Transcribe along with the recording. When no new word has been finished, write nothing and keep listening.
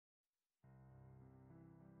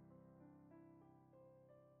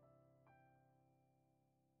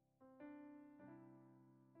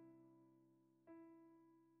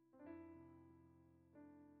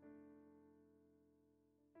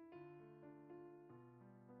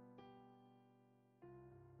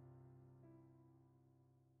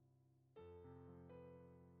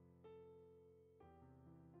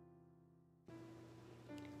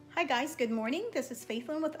Hi guys, good morning. This is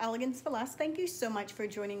Faithlyn with Elegance for Less. Thank you so much for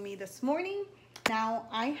joining me this morning. Now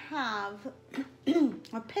I have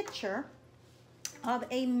a picture of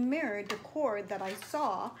a mirror decor that I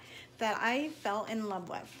saw that I fell in love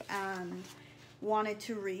with and wanted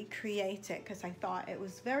to recreate it because I thought it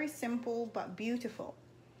was very simple but beautiful.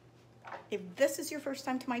 If this is your first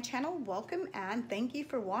time to my channel, welcome and thank you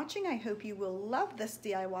for watching. I hope you will love this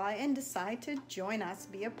DIY and decide to join us,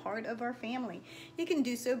 be a part of our family. You can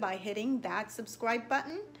do so by hitting that subscribe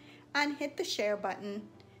button and hit the share button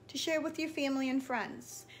to share with your family and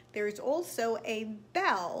friends. There's also a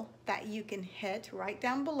bell that you can hit right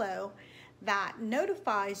down below that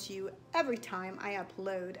notifies you every time I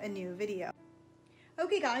upload a new video.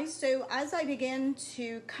 Okay guys, so as I begin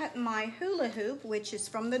to cut my hula hoop, which is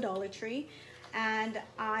from the Dollar Tree, and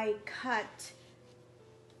I cut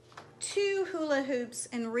 2 hula hoops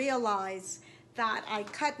and realize that I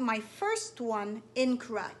cut my first one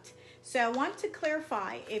incorrect. So I want to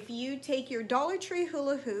clarify, if you take your Dollar Tree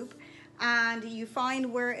hula hoop and you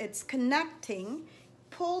find where it's connecting,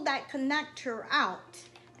 pull that connector out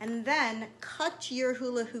and then cut your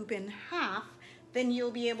hula hoop in half, then you'll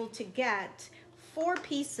be able to get 4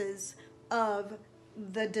 pieces of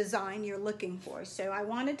the design you're looking for. So I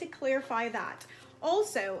wanted to clarify that.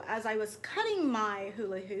 Also, as I was cutting my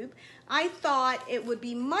hula hoop, I thought it would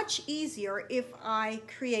be much easier if I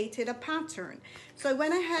created a pattern. So I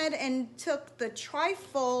went ahead and took the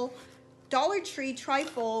trifold, Dollar Tree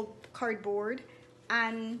trifold cardboard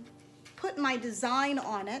and put my design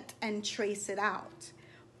on it and trace it out.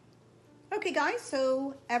 Okay guys,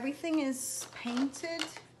 so everything is painted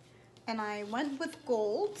and I went with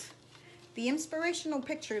gold. The inspirational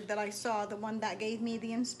picture that I saw, the one that gave me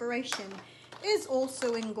the inspiration, is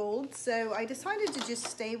also in gold. So I decided to just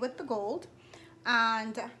stay with the gold.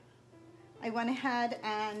 And I went ahead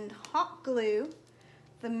and hot glue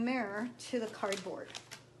the mirror to the cardboard.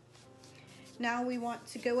 Now we want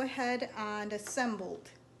to go ahead and assemble.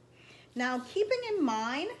 Now keeping in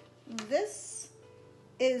mind, this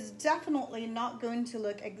is definitely not going to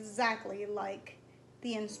look exactly like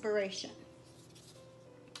the inspiration.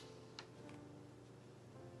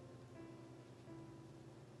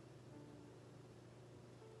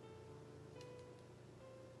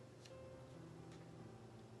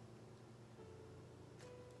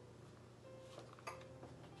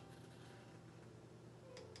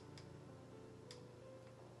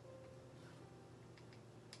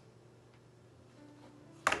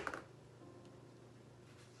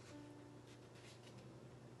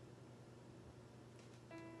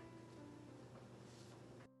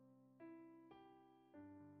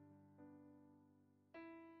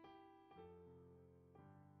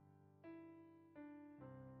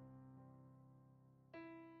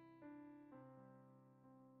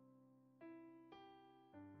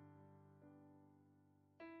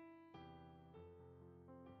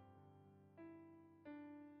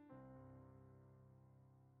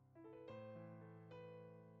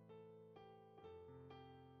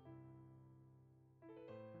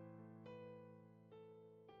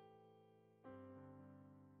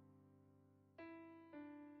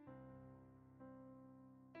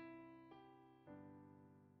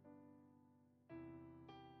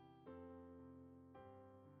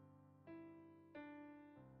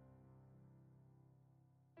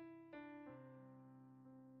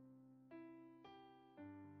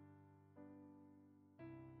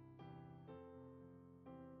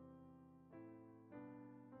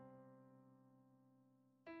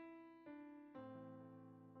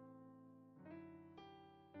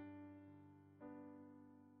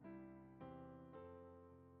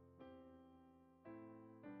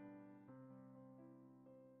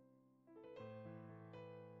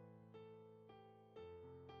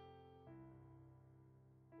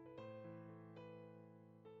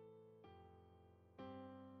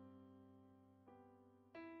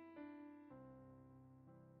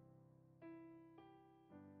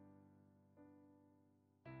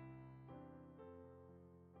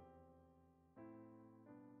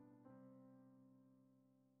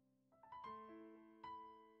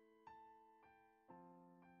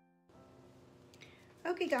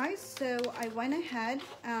 Okay guys, so I went ahead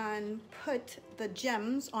and put the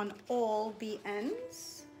gems on all the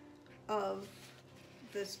ends of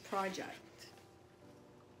this project.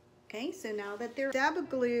 Okay, so now that they're dab of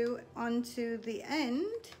glue onto the end,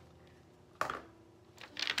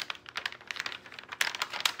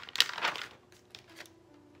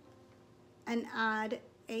 and add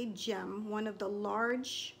a gem, one of the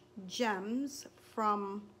large gems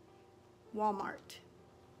from Walmart.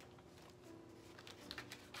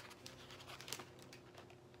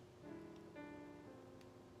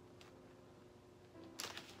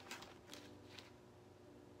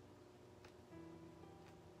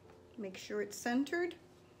 make sure it's centered.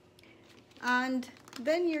 And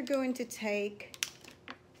then you're going to take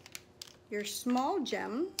your small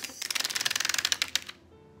gems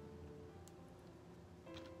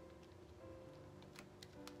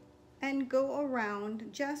and go around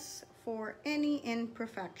just for any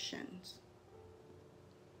imperfections.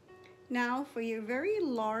 Now for your very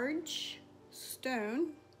large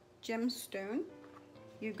stone, gemstone,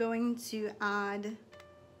 you're going to add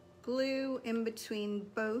glue in between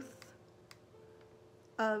both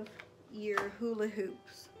of your hula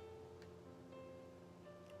hoops.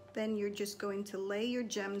 Then you're just going to lay your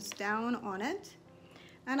gems down on it,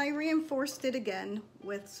 and I reinforced it again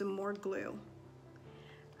with some more glue.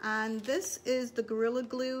 And this is the Gorilla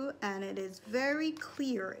Glue, and it is very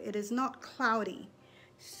clear. It is not cloudy,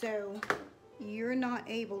 so you're not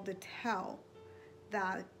able to tell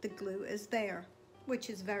that the glue is there, which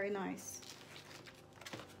is very nice.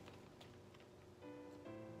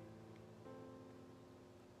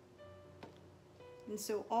 And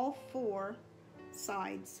so all four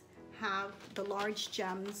sides have the large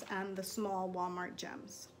gems and the small Walmart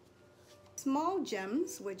gems. Small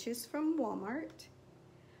gems, which is from Walmart,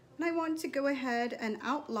 and I want to go ahead and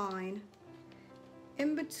outline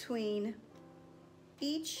in between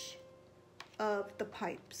each of the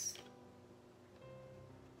pipes.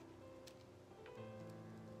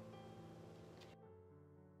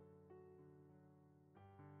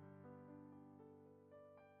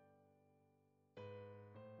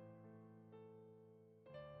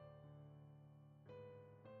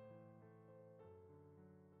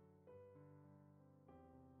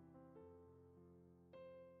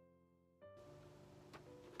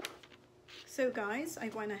 So guys, I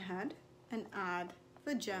went ahead and add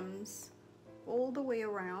the gems all the way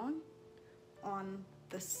around on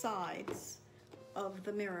the sides of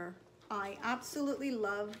the mirror. I absolutely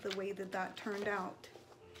love the way that that turned out.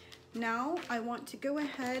 Now I want to go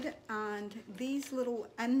ahead and these little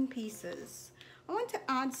end pieces, I want to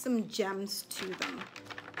add some gems to them.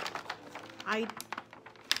 I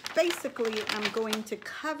basically am going to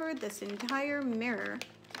cover this entire mirror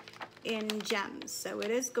in gems. So it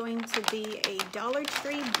is going to be a Dollar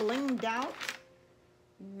Tree blinged out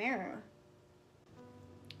mirror.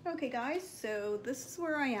 Okay guys, so this is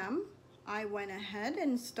where I am. I went ahead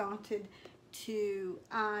and started to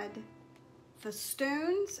add the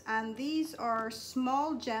stones, and these are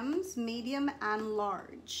small gems, medium and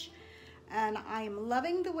large. And I'm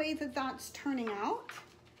loving the way that that's turning out.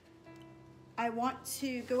 I want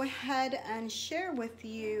to go ahead and share with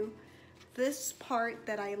you this part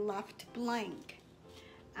that I left blank,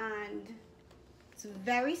 and it's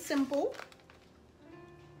very simple.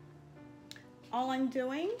 All I'm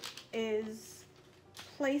doing is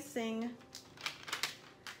placing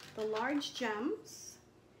the large gems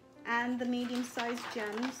and the medium-sized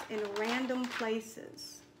gems in random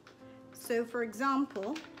places. So for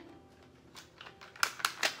example,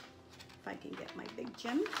 if I can get my big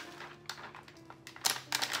gem,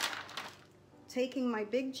 taking my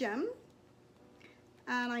big gem,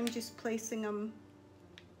 and I'm just placing them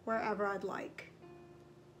wherever I'd like.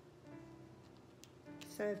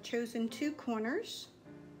 So I've chosen two corners,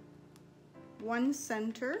 one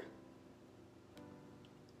center,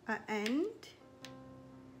 an end,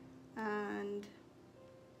 and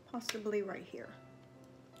possibly right here.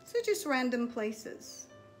 So just random places.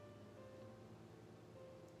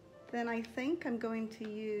 Then I think I'm going to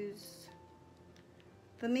use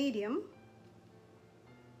the medium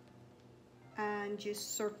and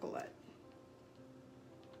just circle it.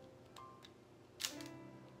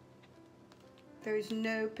 There's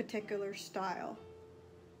no particular style,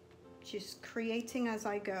 just creating as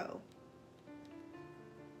I go.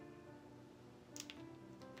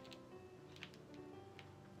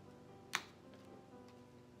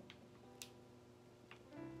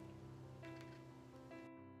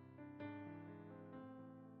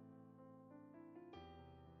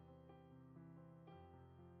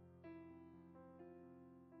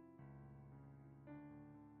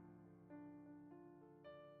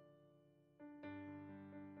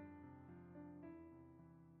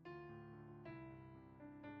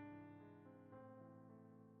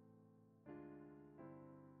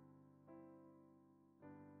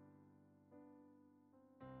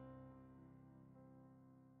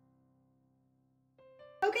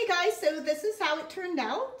 Okay guys, so this is how it turned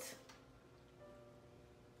out.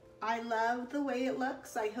 I love the way it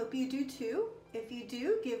looks. I hope you do too. If you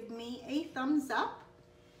do, give me a thumbs up.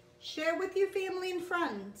 Share with your family and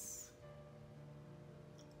friends.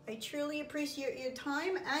 I truly appreciate your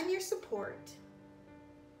time and your support.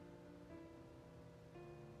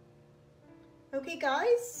 Okay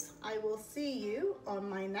guys, I will see you on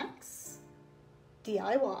my next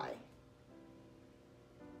DIY.